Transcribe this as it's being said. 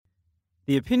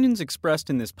The opinions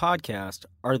expressed in this podcast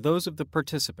are those of the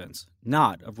participants,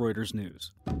 not of Reuters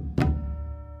News.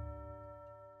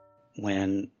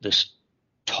 When this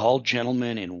tall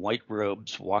gentleman in white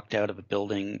robes walked out of a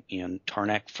building in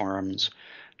Tarnak Farms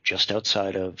just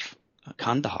outside of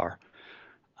Kandahar,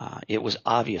 it was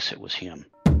obvious it was him.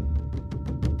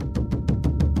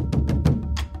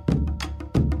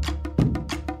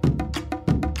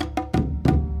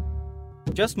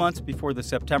 Just months before the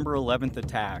September 11th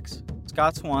attacks,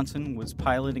 Scott Swanson was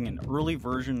piloting an early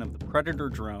version of the Predator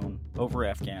drone over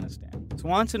Afghanistan.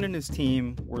 Swanson and his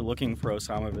team were looking for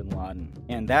Osama bin Laden,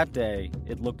 and that day,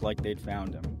 it looked like they'd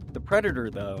found him. The Predator,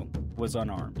 though, was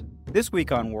unarmed. This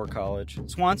week on War College,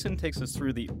 Swanson takes us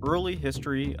through the early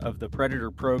history of the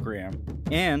Predator program,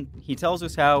 and he tells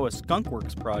us how a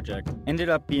skunkworks project ended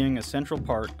up being a central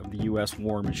part of the U.S.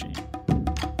 war machine.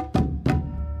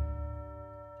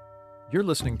 You're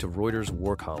listening to Reuters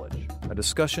War College, a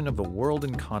discussion of the world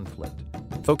in conflict,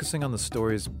 focusing on the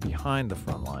stories behind the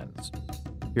front lines.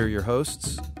 Here are your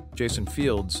hosts, Jason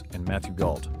Fields and Matthew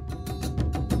Galt.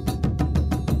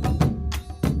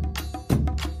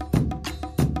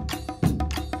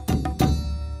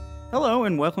 Hello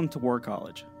and welcome to War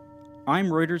College. I'm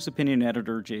Reuters opinion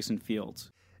editor Jason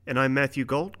Fields. And I'm Matthew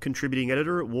Galt, contributing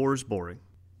editor at War's Boring.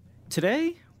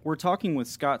 Today, we're talking with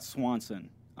Scott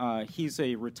Swanson. He's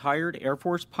a retired Air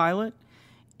Force pilot,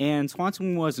 and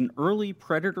Swanson was an early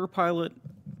Predator pilot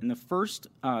and the first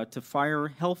to fire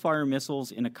Hellfire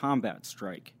missiles in a combat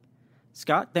strike.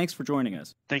 Scott, thanks for joining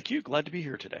us. Thank you. Glad to be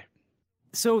here today.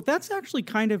 So that's actually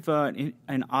kind of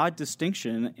an odd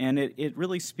distinction, and it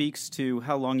really speaks to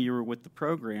how long you were with the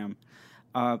program.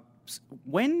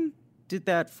 When did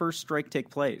that first strike take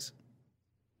place?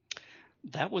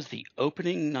 That was the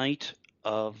opening night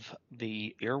of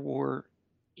the air war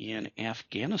in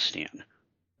Afghanistan.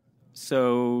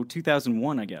 So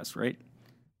 2001, I guess, right?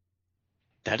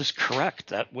 That is correct.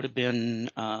 That would have been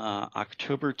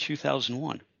October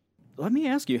 2001. Let me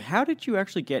ask you, how did you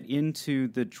actually get into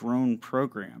the drone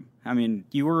program? I mean,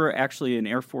 you were actually an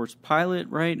Air Force pilot,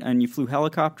 right? And you flew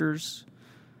helicopters?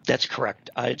 That's correct.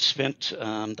 I had spent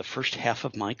the first half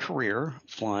of my career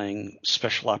flying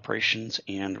special operations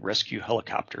and rescue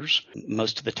helicopters,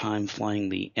 most of the time flying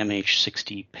the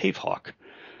MH-60 Pavehawk.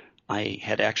 I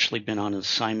had actually been on an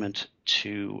assignment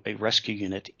to a rescue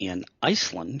unit in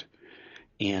Iceland,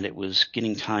 and it was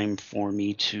getting time for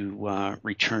me to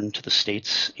return to the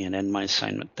States and end my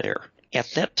assignment there.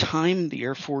 At that time, the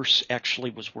Air Force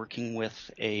actually was working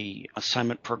with a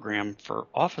assignment program for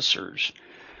officers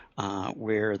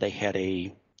where they had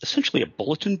essentially a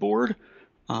bulletin board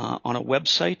on a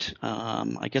website.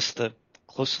 I guess the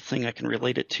closest thing I can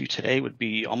relate it to today would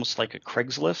be almost like a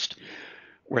Craigslist,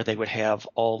 where they would have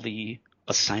all the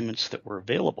assignments that were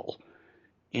available.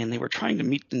 And they were trying to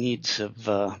meet the needs of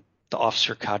the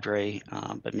officer cadre,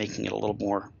 but making it a little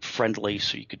more friendly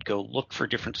so you could go look for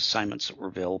different assignments that were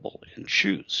available and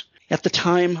choose. At the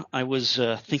time, I was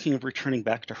thinking of returning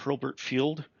back to Hurlburt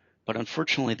Field, but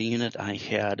unfortunately the unit I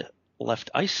had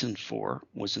left ICYMI for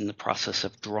was in the process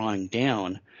of drawing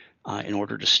down in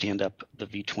order to stand up the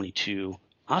V-22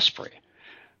 Osprey.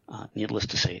 Needless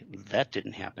to say, that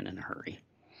didn't happen in a hurry.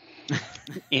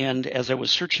 And as I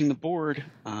was searching the board,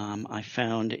 I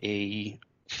found a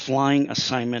flying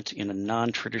assignment in a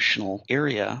non-traditional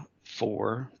area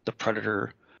for the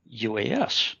Predator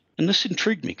UAS. And this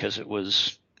intrigued me because it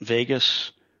was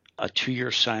Vegas, a 2-year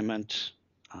assignment.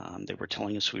 They were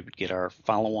telling us we would get our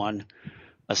follow-on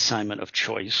assignment of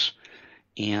choice.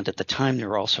 And at the time, they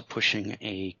were also pushing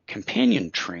a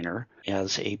companion trainer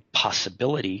as a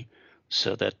possibility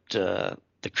so that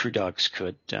the crew dogs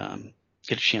could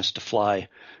get a chance to fly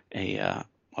a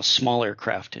small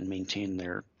aircraft and maintain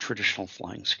their traditional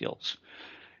flying skills.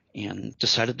 And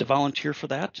decided to volunteer for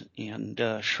that. And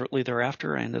shortly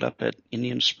thereafter, I ended up at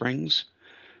Indian Springs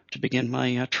to begin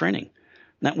my training.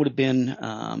 And that would have been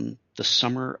the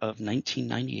summer of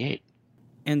 1998.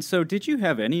 And so did you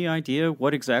have any idea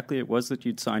what exactly it was that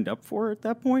you'd signed up for at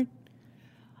that point?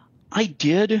 I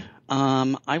did.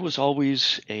 I was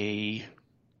always a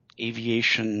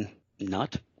aviation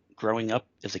nut growing up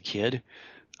as a kid.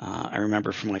 I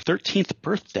remember for my 13th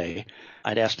birthday,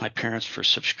 I'd asked my parents for a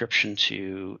subscription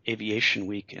to Aviation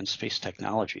Week and Space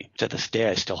Technology. To this day,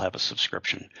 I still have a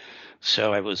subscription.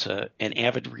 So I was an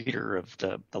avid reader of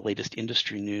the latest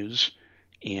industry news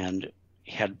and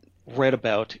had read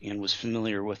about and was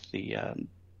familiar with the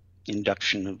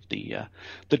induction of the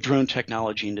drone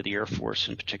technology into the Air Force,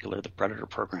 in particular the Predator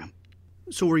program.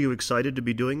 So were you excited to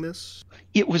be doing this?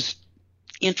 It was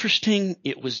interesting.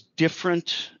 It was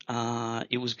different.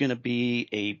 It was going to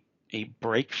be a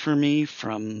break for me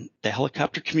from the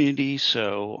helicopter community,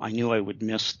 so I knew I would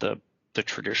miss the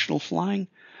traditional flying.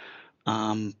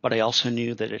 But I also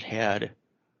knew that it had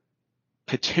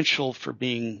potential for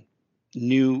being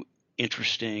new,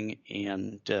 interesting,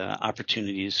 and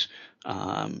opportunities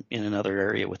in another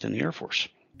area within the Air Force.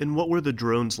 And what were the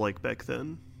drones like back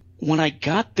then? When I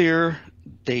got there,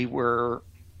 they were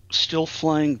still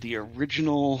flying the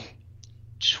original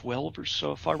 12 or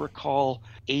so, if I recall,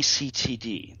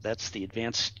 ACTD. That's the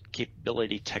Advanced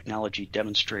Capability Technology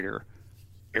Demonstrator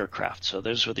aircraft. So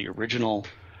those were the original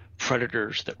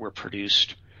Predators that were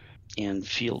produced and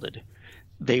fielded.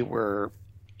 They were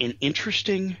an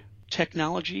interesting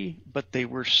technology, but they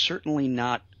were certainly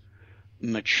not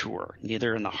mature,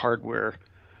 neither in the hardware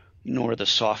nor the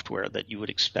software that you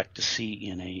would expect to see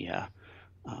in a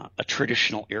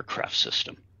traditional aircraft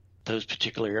system. Those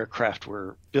particular aircraft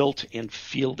were built and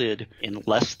fielded in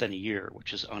less than a year,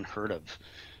 which is unheard of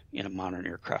in a modern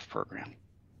aircraft program.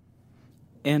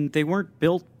 And they weren't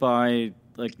built by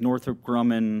like Northrop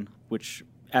Grumman, which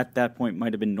at that point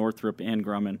might have been Northrop and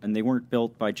Grumman, and they weren't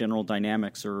built by General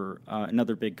Dynamics or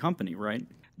another big company, right?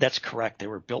 That's correct. They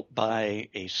were built by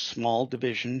a small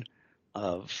division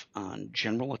of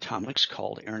General Atomics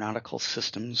called Aeronautical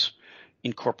Systems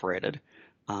Incorporated,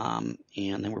 and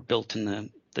they were built in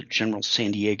the general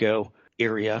San Diego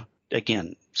area.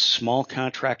 Again, small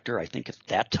contractor. I think at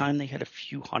that time they had a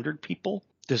few hundred people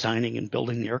designing and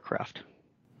building the aircraft.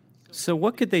 So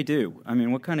what could they do? I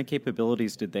mean, what kind of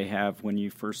capabilities did they have when you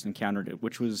first encountered it,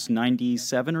 which was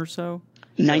 97 or so?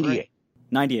 98. Right?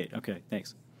 98. Okay,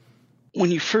 thanks.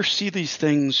 When you first see these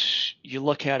things, you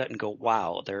look at it and go,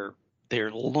 wow, they're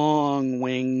long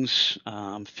wings,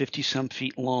 50-some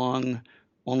feet long,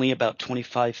 only about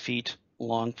 25 feet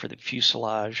long for the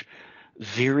fuselage,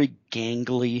 very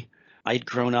gangly. I'd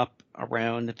grown up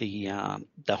around the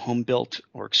home-built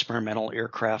or experimental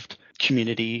aircraft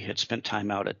community, had spent time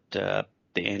out at the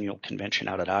annual convention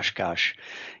out at Oshkosh,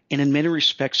 and in many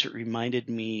respects it reminded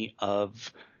me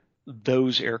of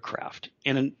those aircraft.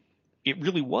 And it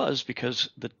really was, because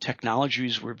the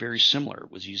technologies were very similar.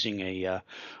 It was using a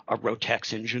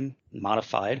Rotax engine,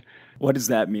 modified. What does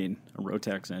that mean, a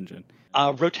Rotax engine?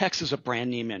 Rotax is a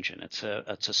brand name engine. It's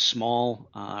a small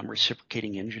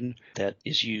reciprocating engine that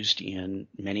is used in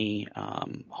many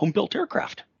home-built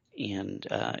aircraft. And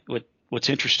what's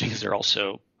interesting is they're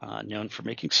also known for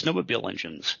making snowmobile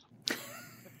engines.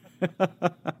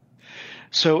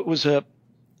 So it was a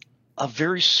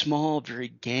very small, very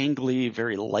gangly,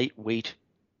 very lightweight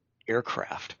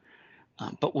aircraft.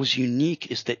 But what was unique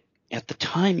is that at the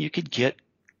time you could get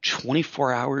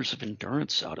 24 hours of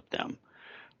endurance out of them,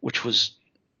 which was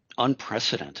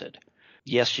unprecedented.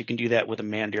 Yes, you can do that with a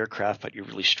manned aircraft, but you're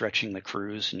really stretching the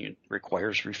cruise and it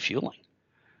requires refueling.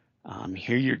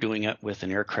 Here you're doing it with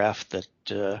an aircraft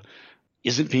that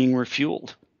isn't being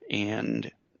refueled, and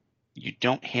you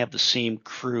don't have the same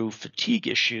crew fatigue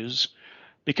issues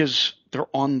because they're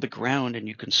on the ground and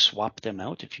you can swap them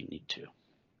out if you need to.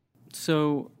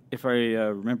 So if I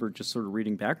remember just sort of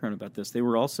reading background about this, they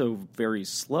were also very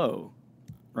slow,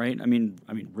 right? I mean,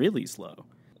 really slow.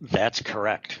 That's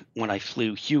correct. When I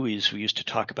flew Hueys, we used to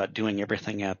talk about doing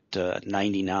everything at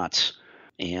 90 knots,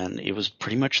 and it was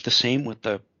pretty much the same with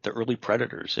the early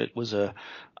Predators. It was a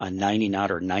 90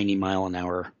 knot or 90 mile an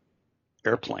hour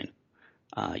airplane.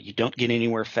 You don't get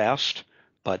anywhere fast,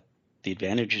 but the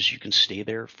advantage is you can stay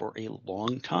there for a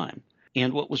long time.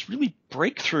 And what was really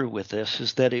breakthrough with this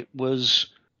is that it was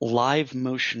live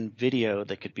motion video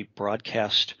that could be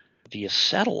broadcast via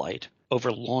satellite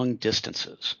over long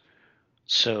distances.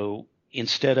 So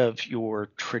instead of your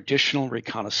traditional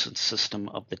reconnaissance system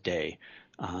of the day,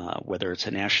 whether it's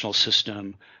a national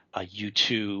system, a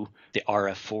U-2, the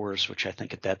RF-4s, which I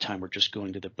think at that time were just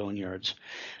going to the boneyards,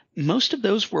 most of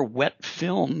those were wet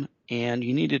film, and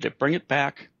you needed to bring it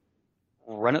back,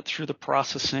 run it through the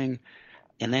processing,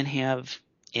 and then have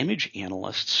image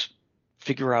analysts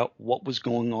figure out what was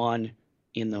going on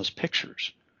in those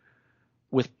pictures.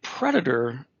 With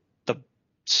Predator, the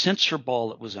sensor ball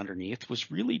that was underneath was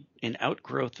really an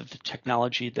outgrowth of the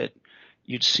technology that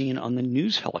you'd seen on the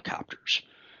news helicopters.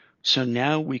 So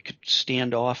now we could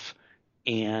stand off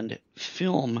and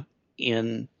film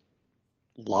in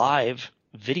live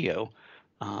video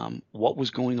what was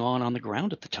going on the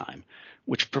ground at the time,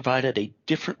 which provided a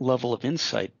different level of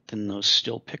insight than those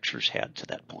still pictures had to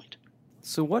that point.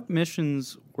 So what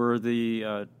missions were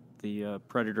the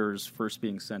Predators first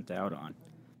being sent out on?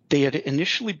 They had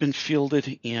initially been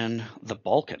fielded in the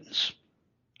Balkans.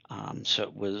 So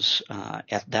it was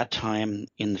at that time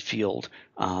in the field.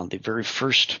 The very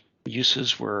first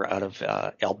uses were out of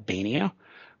Albania,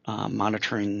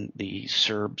 monitoring the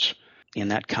Serbs in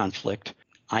that conflict.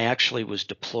 I actually was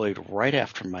deployed right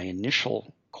after my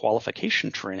initial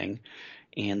qualification training,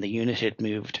 and the unit had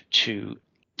moved to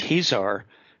Tazar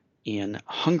in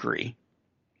Hungary,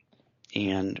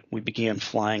 and we began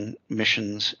flying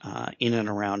missions in and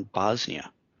around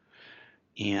Bosnia.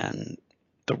 And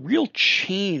the real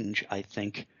change, I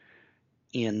think,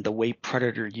 in the way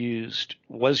Predator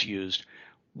was used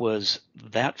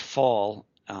that fall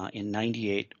in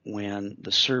 '98 when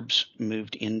the Serbs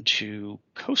moved into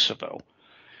Kosovo,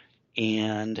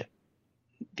 and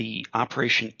the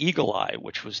Operation Eagle Eye,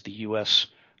 which was the U.S.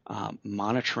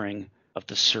 Monitoring of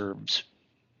the Serbs,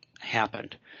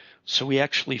 happened. So we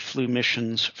actually flew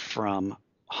missions from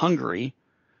Hungary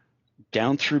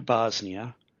down through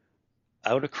Bosnia,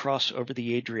 out across over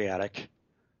the Adriatic,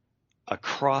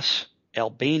 across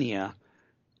Albania,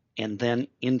 and then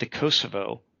into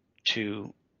Kosovo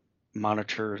to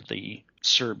monitor the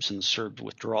Serbs and the Serb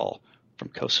withdrawal from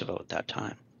Kosovo at that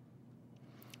time.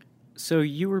 So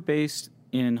you were based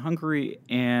in Hungary,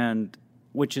 and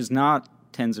which is not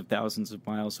tens of thousands of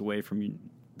miles away from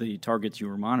the targets you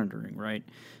were monitoring, right?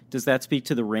 Does that speak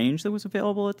to the range that was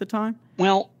available at the time?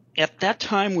 Well, at that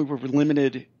time we were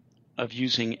limited of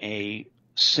using a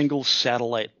single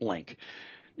satellite link.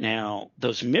 Now,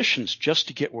 those missions just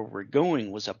to get where we're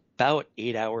going was about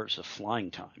 8 hours of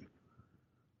flying time.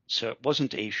 So it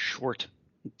wasn't a short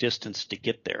distance to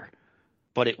get there,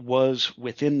 but it was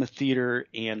within the theater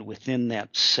and within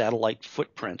that satellite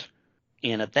footprint.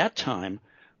 And at that time,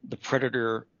 the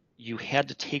Predator, you had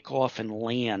to take off and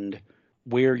land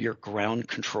where your ground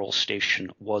control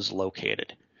station was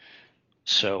located.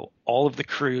 So all of the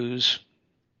crews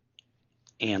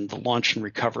and the launch and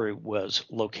recovery was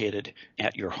located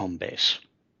at your home base.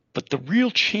 But the real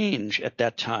change at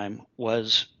that time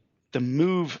was the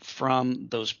move from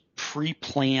those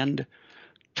pre-planned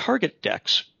target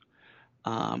decks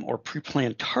or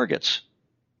pre-planned targets,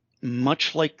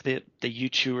 much like the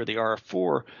U-2 or the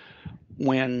RF-4,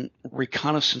 when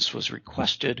reconnaissance was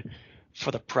requested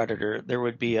for the Predator, there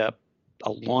would be a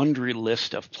laundry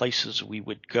list of places we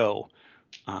would go.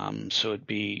 So it'd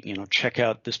be, check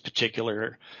out this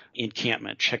particular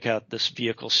encampment, check out this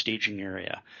vehicle staging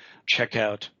area, check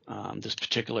out this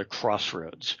particular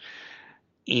crossroads.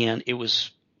 And it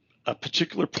was a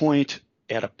particular point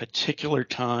at a particular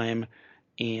time,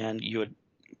 and you would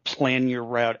plan your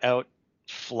route out,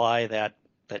 fly that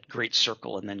great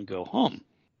circle, and then go home.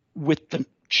 With the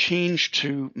change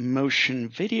to motion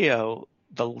video,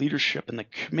 the leadership and the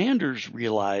commanders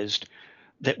realized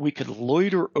that we could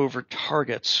loiter over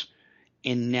targets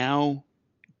and now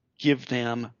give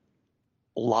them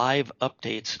live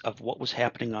updates of what was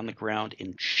happening on the ground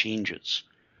in changes.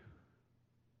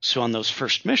 So on those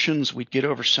first missions, we'd get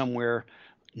over somewhere,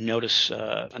 notice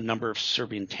a number of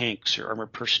Serbian tanks or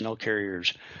armored personnel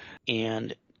carriers,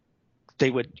 and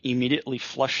they would immediately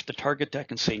flush the target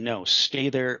deck and say, no, stay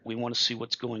there. We want to see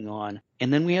what's going on.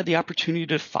 And then we had the opportunity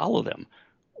to follow them.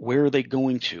 Where are they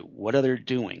going to? What are they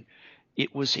doing?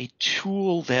 It was a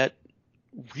tool that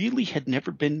really had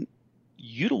never been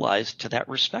utilized to that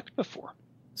respect before.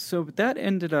 So that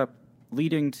ended up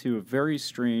leading to a very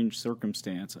strange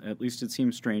circumstance. At least it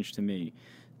seems strange to me,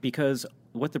 because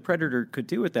what the Predator could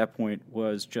do at that point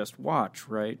was just watch,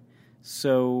 right?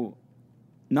 So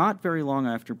not very long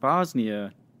after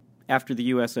Bosnia, after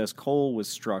the USS Cole was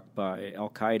struck by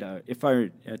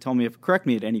Al-Qaeda, correct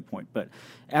me at any point, but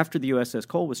after the USS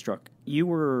Cole was struck, you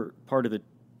were part of the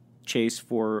chase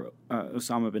for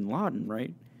Osama bin Laden,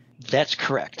 right? That's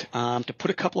correct. To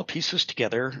put a couple of pieces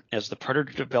together, as the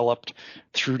Predator developed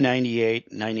through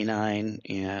 98, 99,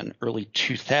 and early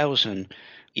 2000,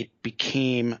 it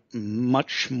became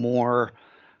much more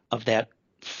of that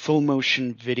full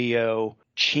motion video,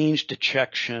 change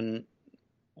detection,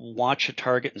 watch a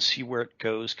target and see where it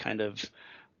goes kind of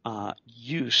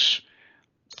use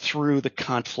through the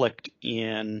conflict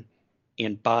in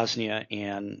Bosnia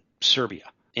and Serbia.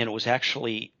 And it was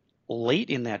actually late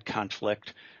in that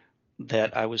conflict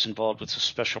that I was involved with a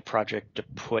special project to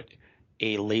put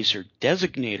a laser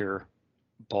designator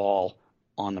ball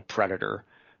on the Predator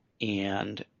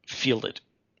and field it.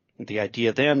 The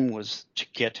idea then was to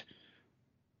get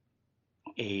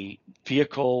a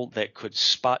vehicle that could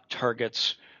spot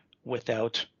targets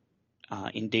without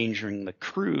endangering the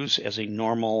crews, as a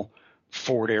normal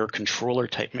forward air controller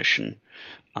type mission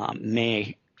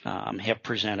may have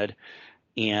presented,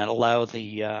 and allow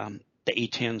the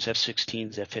A-10s,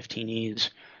 F-16s, F-15Es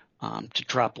to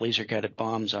drop laser-guided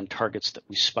bombs on targets that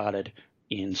we spotted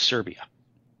in Serbia.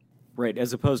 Right,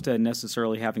 as opposed to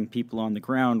necessarily having people on the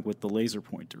ground with the laser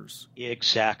pointers.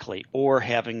 Exactly. Or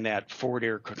having that forward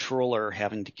air controller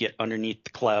having to get underneath the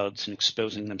clouds and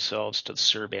exposing themselves to the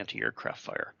SERB anti-aircraft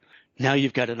fire. Now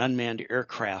you've got an unmanned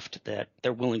aircraft that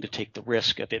they're willing to take the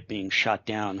risk of it being shot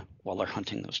down while they're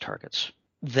hunting those targets.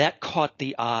 That caught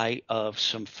the eye of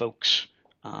some folks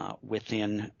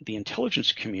within the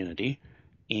intelligence community,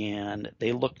 and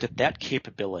they looked at that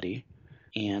capability.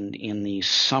 And in the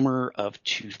summer of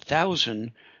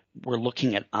 2000, we're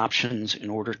looking at options in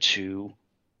order to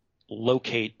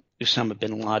locate Osama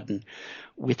bin Laden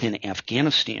within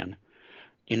Afghanistan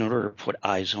in order to put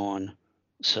eyes on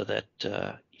so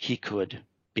that he could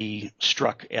be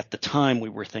struck. At the time, we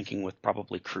were thinking with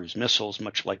probably cruise missiles,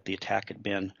 much like the attack had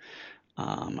been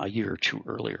a year or two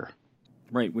earlier.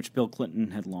 Right, which Bill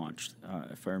Clinton had launched,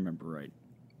 if I remember right.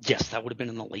 Yes, that would have been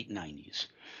in the late 90s.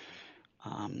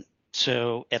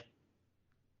 So at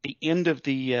the end of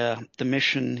the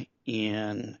mission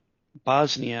in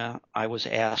Bosnia, I was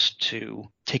asked to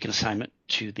take an assignment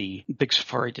to the Big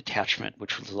Safari Detachment,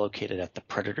 which was located at the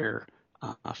Predator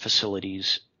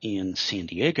facilities in San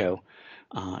Diego,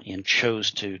 and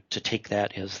chose to take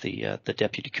that as the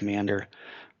deputy commander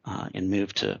and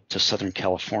move to Southern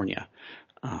California.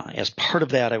 As part of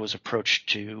that, I was approached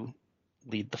to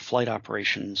lead the flight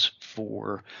operations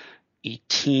for a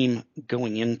team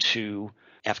going into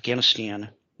Afghanistan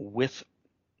with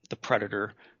the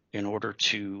Predator in order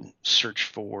to search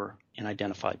for and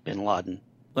identify bin Laden.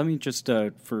 Let me just,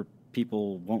 for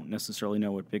people won't necessarily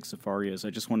know what Big Safari is, I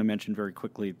just want to mention very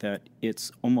quickly that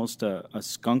it's almost a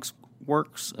skunk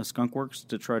works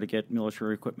to try to get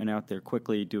military equipment out there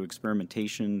quickly, do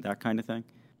experimentation, that kind of thing.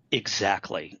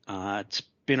 Exactly. It's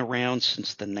been around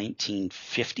since the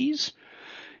 1950s,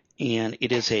 and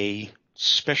it is a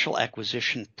special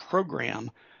acquisition program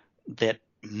that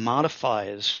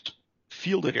modifies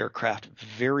fielded aircraft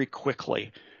very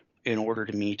quickly in order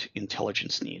to meet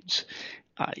intelligence needs.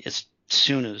 As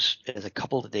soon as a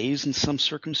couple of days in some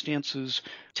circumstances,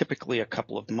 typically a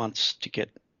couple of months to get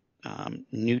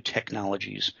new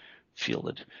technologies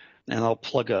fielded. And I'll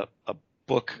plug a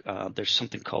book. There's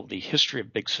something called The History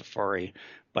of Big Safari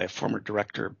by a former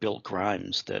director, Bill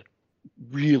Grimes, that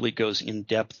really goes in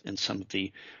depth in some of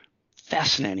the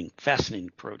fascinating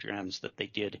programs that they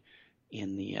did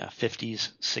in the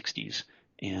 50s, 60s,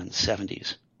 and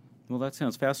 70s. Well, that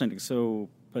sounds fascinating. So,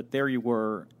 but there you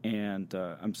were, and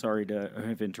I'm sorry to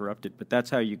have interrupted, but that's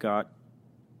how you got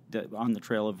on the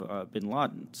trail of bin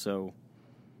Laden. So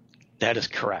that is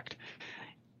correct.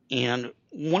 And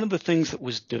one of the things that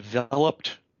was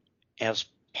developed as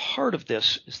part of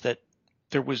this is that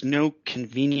there was no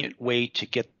convenient way to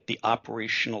get the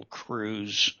operational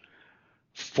crews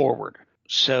forward.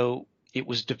 So it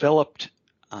was developed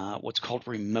what's called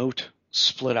remote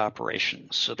split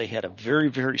operations. So they had a very,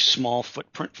 very small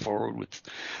footprint forward with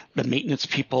the maintenance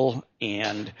people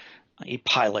and a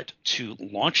pilot to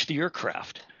launch the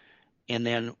aircraft. And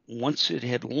then once it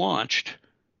had launched,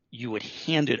 you would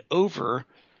hand it over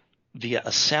via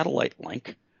a satellite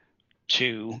link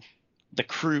to the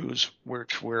crews,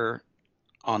 which were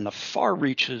on the far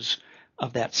reaches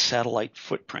of that satellite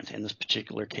footprint. In this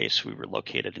particular case, we were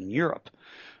located in Europe,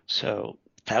 so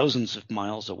thousands of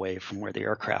miles away from where the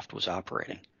aircraft was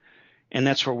operating. And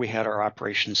that's where we had our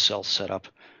operations cell set up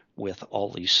with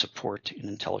all these support and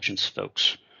intelligence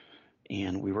folks.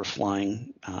 And we were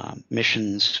flying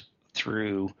missions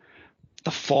through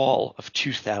the fall of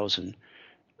 2000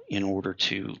 in order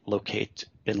to locate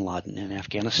bin Laden in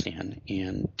Afghanistan,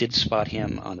 and did spot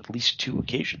him on at least 2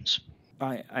 occasions.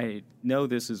 I know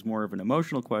this is more of an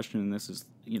emotional question, and this is,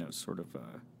 sort of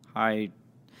a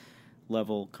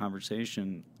high-level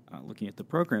conversation looking at the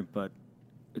program, but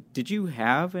did you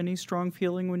have any strong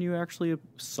feeling when you actually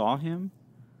saw him?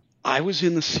 I was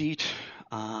in the seat.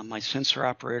 My sensor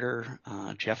operator,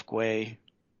 Jeff Guay,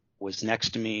 was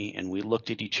next to me, and we looked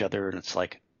at each other, and it's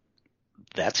like,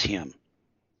 that's him.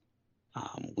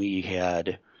 We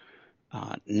had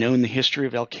known the history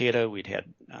of Al-Qaeda. We'd had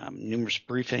numerous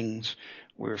briefings.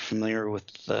 We were familiar with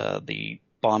the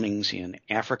bombings in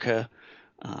Africa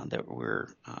that were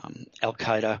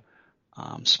Al-Qaeda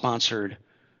sponsored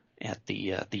at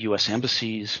the U.S.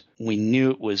 embassies. We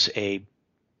knew it was a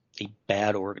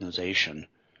bad organization.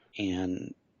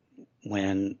 And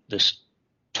when this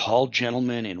tall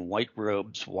gentleman in white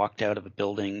robes walked out of a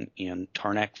building in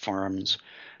Tarnak Farms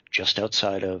just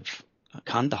outside of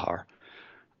Kandahar,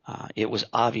 it was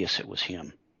obvious it was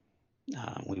him.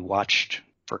 We watched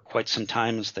for quite some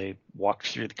time as they walked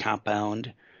through the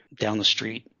compound, down the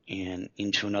street, and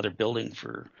into another building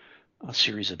for a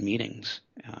series of meetings.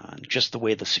 Just the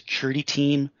way the security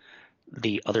team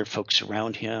the other folks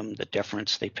around him, the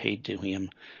deference they paid to him,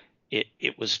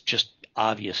 it was just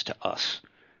obvious to us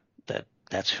that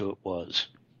that's who it was.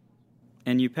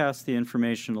 And you passed the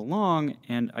information along,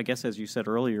 and I guess as you said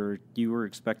earlier, you were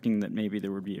expecting that maybe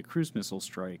there would be a cruise missile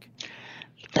strike.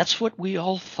 That's what we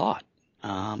all thought.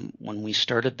 When we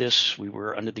started this, we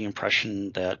were under the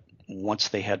impression that once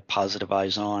they had positive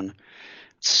eyes on,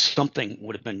 something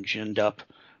would have been ginned up.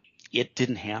 It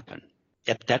didn't happen.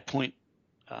 At that point,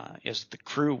 as the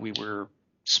crew, we were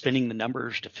spinning the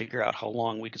numbers to figure out how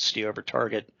long we could stay over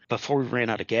target before we ran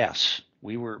out of gas.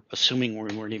 We were assuming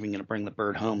we weren't even going to bring the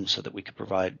bird home so that we could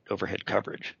provide overhead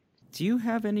coverage. Do you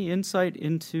have any insight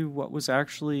into what was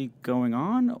actually going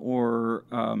on? Or,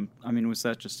 was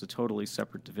that just a totally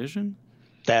separate division?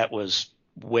 That was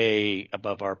way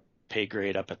above our pay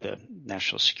grade up at the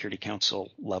National Security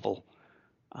Council level.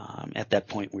 At that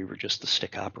point, we were just the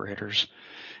stick operators.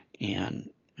 And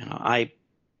I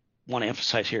want to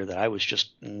emphasize here that I was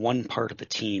just one part of the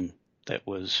team that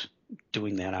was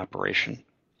doing that operation.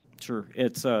 Sure.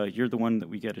 It's you're the one that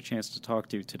we get a chance to talk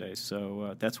to today,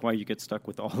 so that's why you get stuck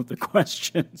with all of the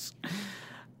questions.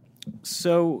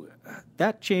 So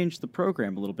that changed the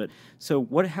program a little bit. So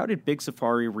how did Big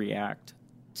Safari react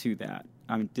to that?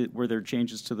 Were there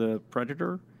changes to the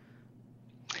Predator?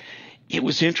 It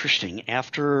was interesting.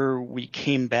 After we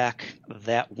came back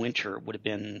that winter, it would have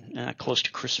been close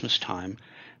to Christmas time,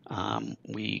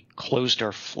 we closed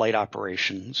our flight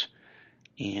operations.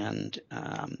 And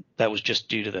that was just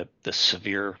due to the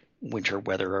severe winter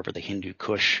weather over the Hindu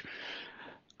Kush.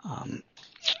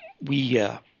 We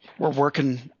were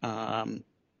working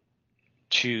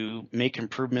to make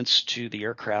improvements to the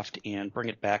aircraft and bring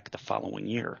it back the following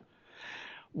year.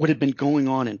 What had been going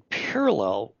on in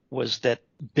parallel was that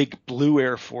Big Blue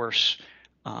Air Force,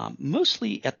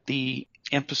 mostly at the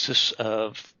emphasis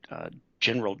of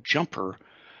General Jumper,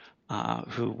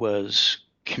 who was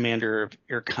Commander of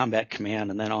Air Combat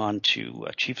Command and then on to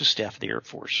Chief of Staff of the Air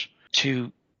Force,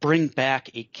 to bring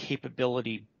back a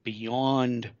capability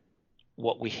beyond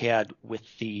what we had with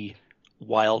the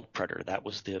Wild Predator. That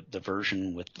was the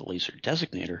version with the laser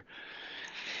designator.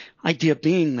 Idea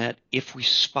being that if we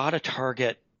spot a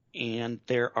target and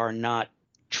there are not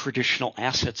traditional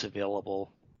assets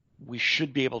available, we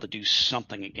should be able to do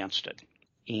something against it.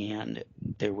 And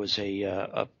there was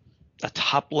a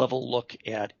top-level look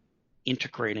at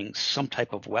integrating some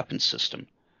type of weapon system,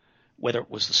 whether it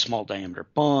was the small diameter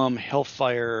bomb,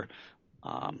 Hellfire,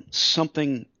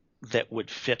 something that would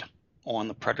fit on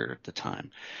the Predator at the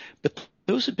time. But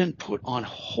those had been put on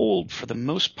hold for the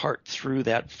most part through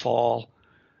that fall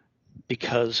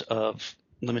because of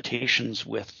limitations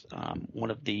with one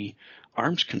of the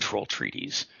arms control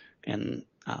treaties, and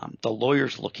the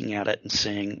lawyers looking at it and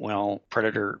saying, well,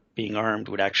 Predator being armed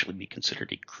would actually be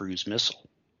considered a cruise missile.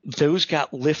 Those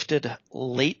got lifted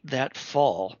late that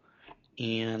fall,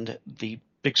 and the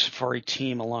Big Safari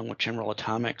team, along with General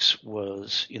Atomics,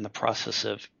 was in the process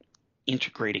of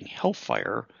integrating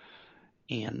Hellfire,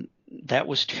 and that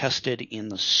was tested in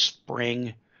the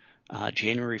spring,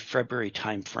 January, February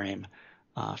timeframe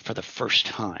for the first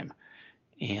time.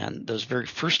 And those very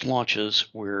first launches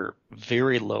were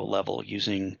very low level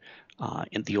using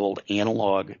in the old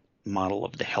analog model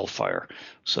of the Hellfire,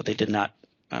 so they did not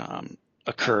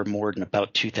occur more than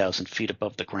about 2,000 feet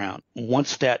above the ground.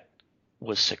 Once that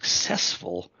was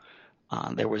successful,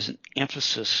 there was an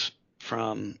emphasis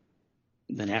from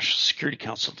the National Security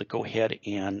Council to go ahead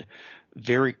and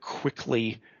very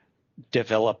quickly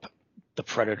develop the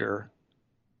Predator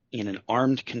in an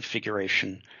armed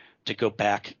configuration to go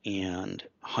back and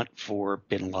hunt for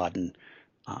bin Laden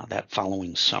that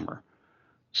following summer.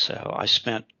 So I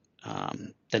spent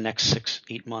the next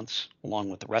 6-8 months, along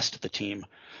with the rest of the team,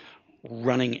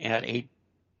 running at a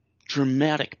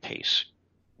dramatic pace.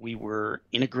 We were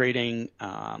integrating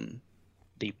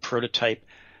the prototype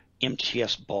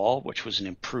MTS ball, which was an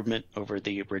improvement over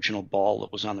the original ball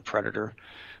that was on the Predator,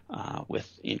 with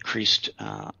increased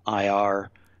IR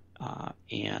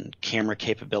and camera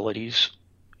capabilities.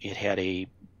 It had a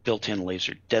built-in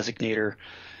laser designator.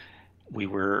 We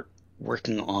were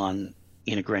working on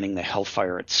integrating the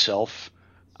Hellfire itself.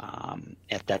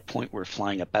 At that point, we were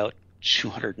flying about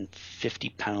 250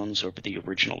 pounds over the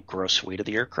original gross weight of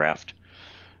the aircraft.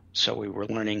 So we were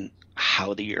learning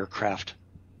how the aircraft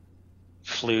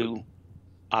flew,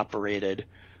 operated,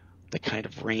 the kind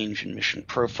of range and mission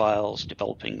profiles,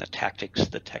 developing the tactics,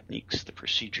 the techniques, the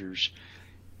procedures.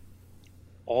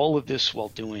 All of this while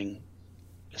doing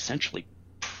essentially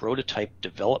prototype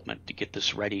development to get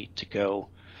this ready to go,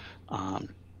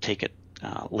 take it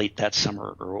late that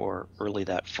summer or early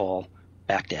that fall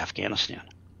back to Afghanistan.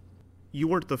 you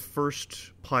weren't the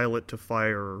first pilot to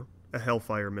fire a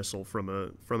Hellfire missile from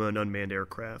an unmanned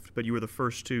aircraft, but you were the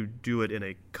first to do it in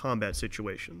a combat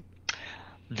situation.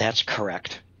 That's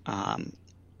correct.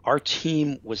 Our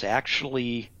team was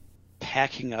actually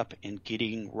packing up and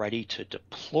getting ready to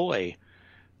deploy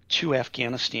to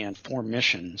Afghanistan for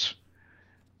missions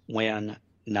when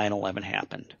 9/11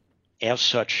 happened. As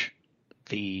such,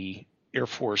 the Air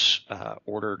Force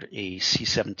ordered a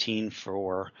C-17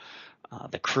 for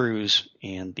the crews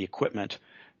and the equipment,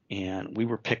 and we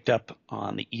were picked up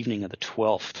on the evening of the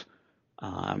 12th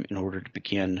in order to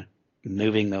begin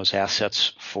moving those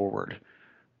assets forward.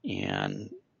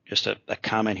 And just a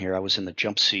comment here, I was in the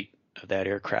jump seat of that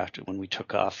aircraft when we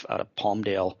took off out of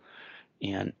Palmdale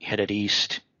and headed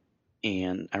east,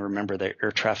 and I remember the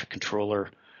air traffic controller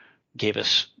gave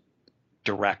us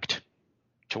direct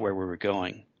to where we were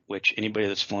going, which anybody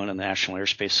that's flown in the National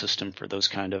Airspace System for those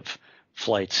kind of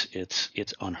flights, it's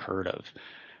unheard of.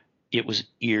 It was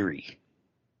eerie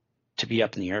to be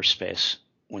up in the airspace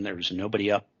when there was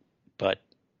nobody up but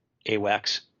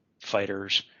AWACS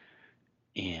fighters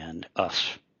and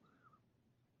us.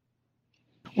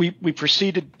 We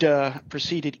proceeded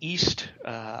east.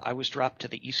 I was dropped to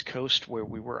the East Coast where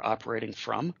we were operating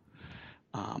from.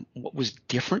 What was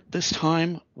different this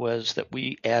time was that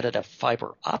we added a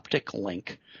fiber optic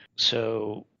link.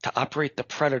 So to operate the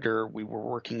Predator, we were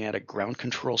working at a ground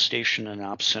control station and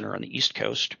ops center on the East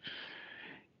Coast.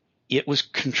 It was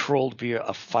controlled via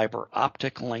a fiber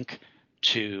optic link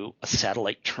to a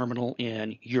satellite terminal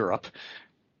in Europe.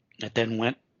 It then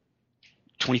went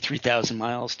 23,000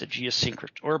 miles to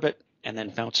geosynchronous orbit and then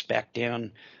bounced back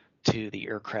down to the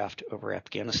aircraft over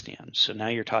Afghanistan. So now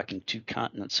you're talking 2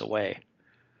 continents away,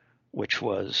 which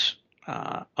was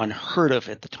unheard of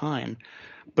at the time,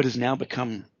 but has now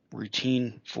become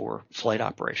routine for flight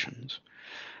operations.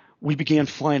 We began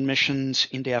flying missions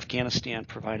into Afghanistan,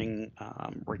 providing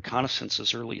reconnaissance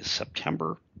as early as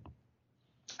September.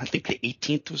 I think the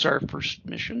 18th was our first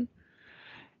mission,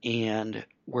 and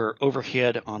we're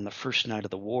overhead on the first night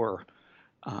of the war,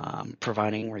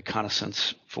 providing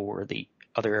reconnaissance for the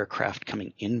other aircraft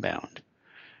coming inbound.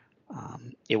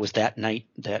 It was that night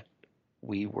that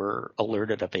we were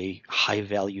alerted of a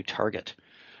high-value target.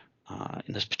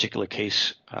 In this particular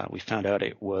case, we found out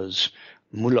it was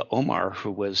Mullah Omar,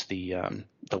 who was the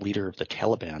leader of the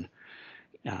Taliban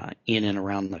in and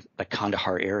around the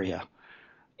Kandahar area.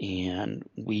 And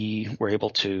we were able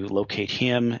to locate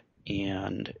him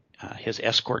and his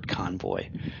escort convoy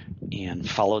and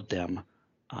followed them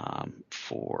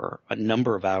for a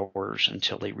number of hours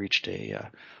until they reached a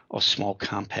small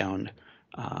compound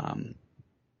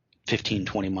 15,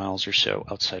 20 miles or so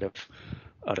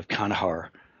out of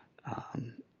Kandahar.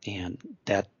 And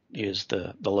that is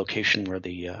the location where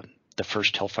the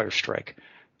first Hellfire strike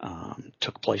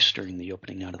took place during the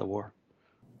opening night of the war.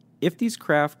 If these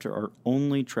craft are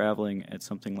only traveling at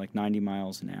something like 90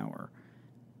 miles an hour,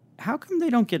 how come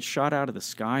they don't get shot out of the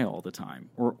sky all the time?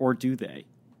 Or do they?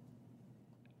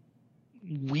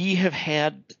 We have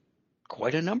had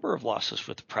quite a number of losses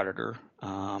with the Predator.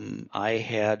 I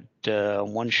had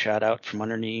one shot out from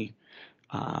underneath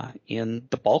in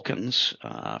the Balkans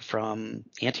from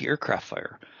anti-aircraft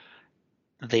fire.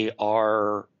 They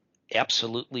are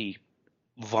absolutely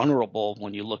vulnerable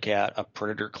when you look at a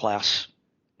Predator-class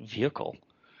vehicle.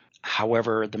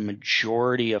 However, the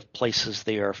majority of places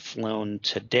they are flown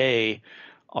today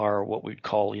are what we'd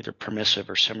call either permissive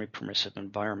or semi-permissive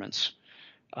environments.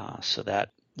 So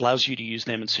that allows you to use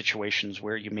them in situations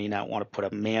where you may not want to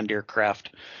put a manned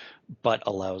aircraft, but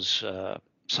allows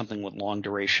something with long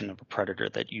duration of a Predator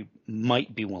that you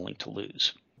might be willing to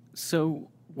lose. So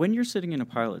when you're sitting in a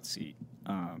pilot seat,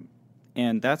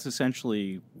 and that's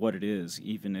essentially what it is,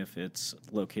 even if it's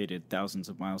located thousands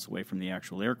of miles away from the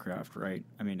actual aircraft, right?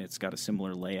 I mean, it's got a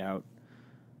similar layout.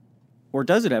 Or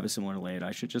does it have a similar layout?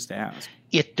 I should just ask.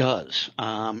 It does.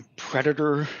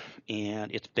 Predator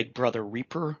and its big brother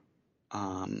Reaper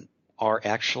are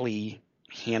actually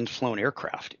hand-flown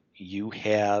aircraft. You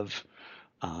have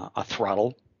a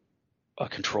throttle, a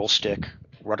control stick,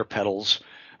 rudder pedals,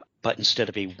 but instead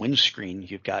of a windscreen,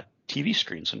 you've got TV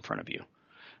screens in front of you.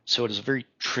 So it is a very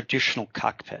traditional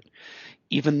cockpit.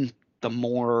 Even the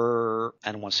more,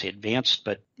 I don't want to say advanced,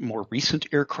 but more recent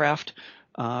aircraft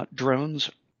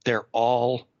drones, they're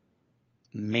all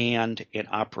manned and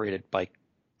operated by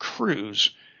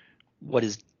crews. What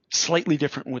is slightly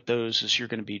different with those is you're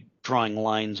going to be drawing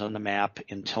lines on the map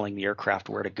and telling the aircraft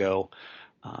where to go,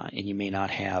 and you may not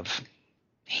have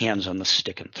hands on the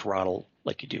stick and throttle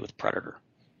like you do with Predator.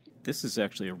 This is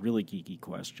actually a really geeky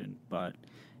question, but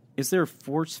Is there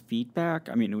force feedback?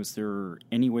 I mean, was there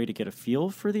any way to get a feel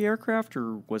for the aircraft,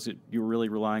 or was it you were really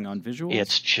relying on visuals?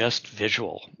 It's just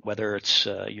visual, whether it's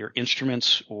your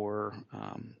instruments or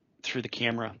through the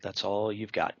camera. That's all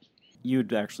you've got. You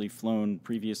had actually flown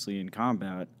previously in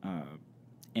combat,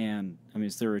 and I mean,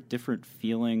 is there a different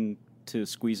feeling to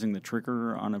squeezing the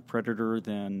trigger on a Predator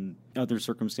than other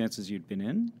circumstances you'd been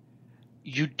in?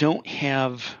 You don't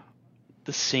have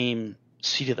the same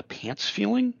seat of the pants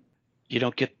feeling. You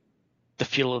don't get the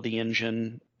feel of the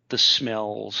engine, the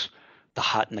smells, the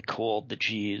hot and the cold, the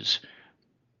G's.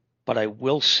 But I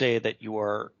will say that you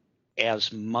are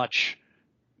as much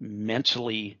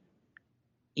mentally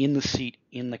in the seat,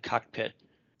 in the cockpit,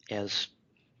 as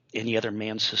any other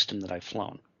manned system that I've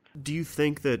flown. Do you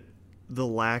think that the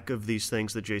lack of these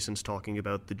things that Jason's talking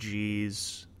about, the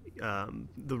G's,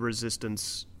 the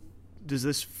resistance, does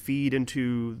this feed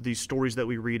into these stories that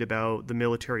we read about the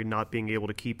military not being able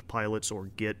to keep pilots or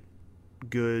get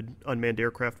good unmanned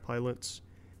aircraft pilots?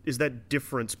 Is that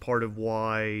difference part of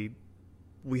why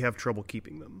we have trouble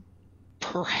keeping them?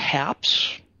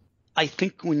 Perhaps. I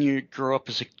think when you grow up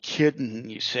as a kid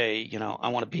and you say, I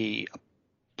want to be a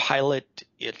pilot,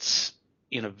 it's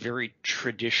in a very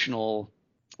traditional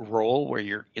role where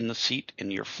you're in the seat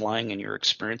and you're flying and you're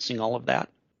experiencing all of that.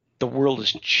 The world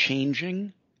is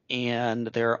changing, and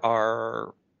there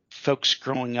are folks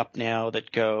growing up now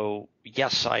that go,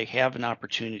 yes, I have an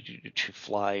opportunity to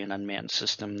fly an unmanned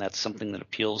system. That's something that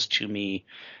appeals to me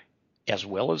as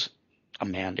well as a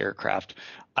manned aircraft.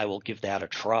 I will give that a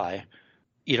try.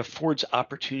 It affords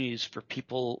opportunities for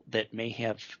people that may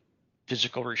have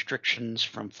physical restrictions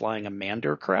from flying a manned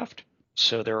aircraft.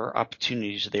 So there are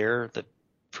opportunities there that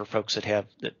for folks that have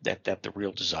that the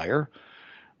real desire.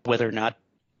 Whether or not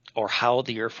or how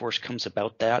the Air Force comes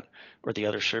about that, or the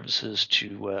other services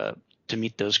to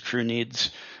meet those crew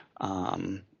needs.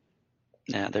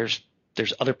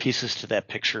 There's other pieces to that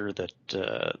picture that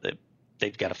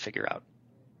they've got to figure out.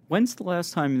 When's the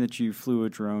last time that you flew a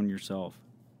drone yourself?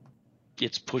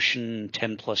 It's pushing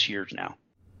 10 plus years now.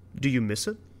 Do you miss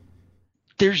it?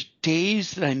 There's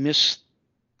days that I miss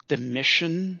the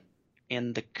mission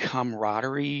and the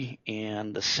camaraderie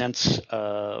and the sense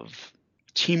of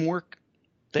teamwork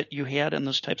that you had in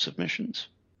those types of missions.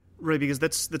 Right, because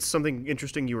that's something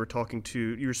interesting you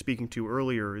were speaking to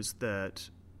earlier, is that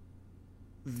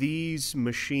these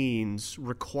machines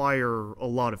require a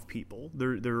lot of people.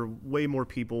 There are way more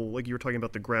people, like you were talking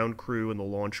about the ground crew and the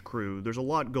launch crew. There's a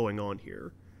lot going on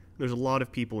here. There's a lot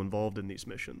of people involved in these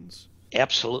missions.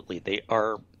 Absolutely. They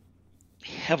are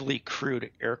heavily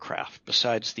crewed aircraft.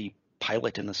 Besides the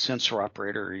pilot and the sensor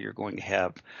operator, you're going to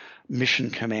have mission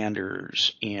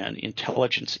commanders and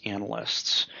intelligence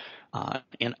analysts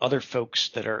and other folks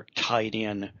that are tied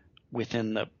in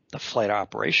within the flight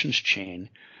operations chain,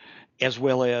 as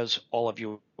well as all of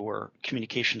your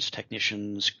communications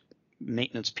technicians,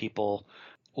 maintenance people,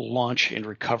 launch and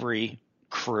recovery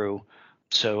crew.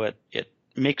 So it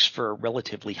makes for a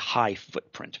relatively high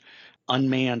footprint.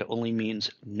 Unmanned only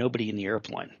means nobody in the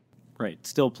airplane. Right.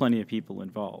 Still plenty of people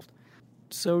involved.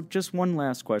 So just one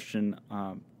last question,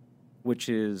 which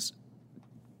is,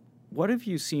 what have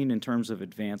you seen in terms of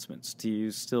advancements? Do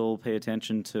you still pay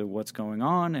attention to what's going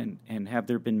on, and have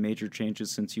there been major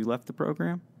changes since you left the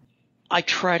program? I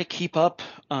try to keep up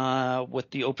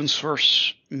with the open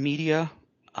source media.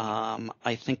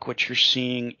 I think what you're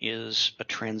seeing is a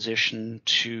transition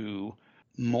to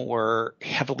more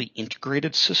heavily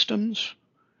integrated systems.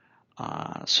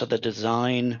 So the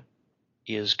design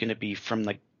is going to be from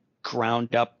the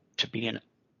ground up to be an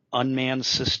unmanned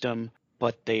system,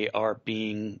 but they are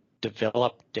being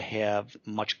developed to have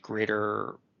much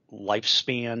greater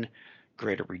lifespan,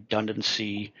 greater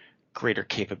redundancy, greater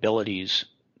capabilities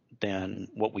than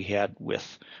what we had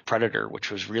with Predator,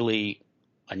 which was really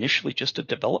initially just a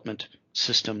development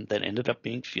system that ended up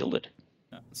being fielded.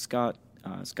 Scott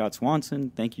Swanson,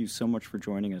 thank you so much for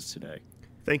joining us today.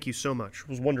 Thank you so much. It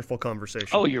was a wonderful conversation.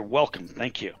 Oh, you're welcome.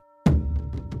 Thank you.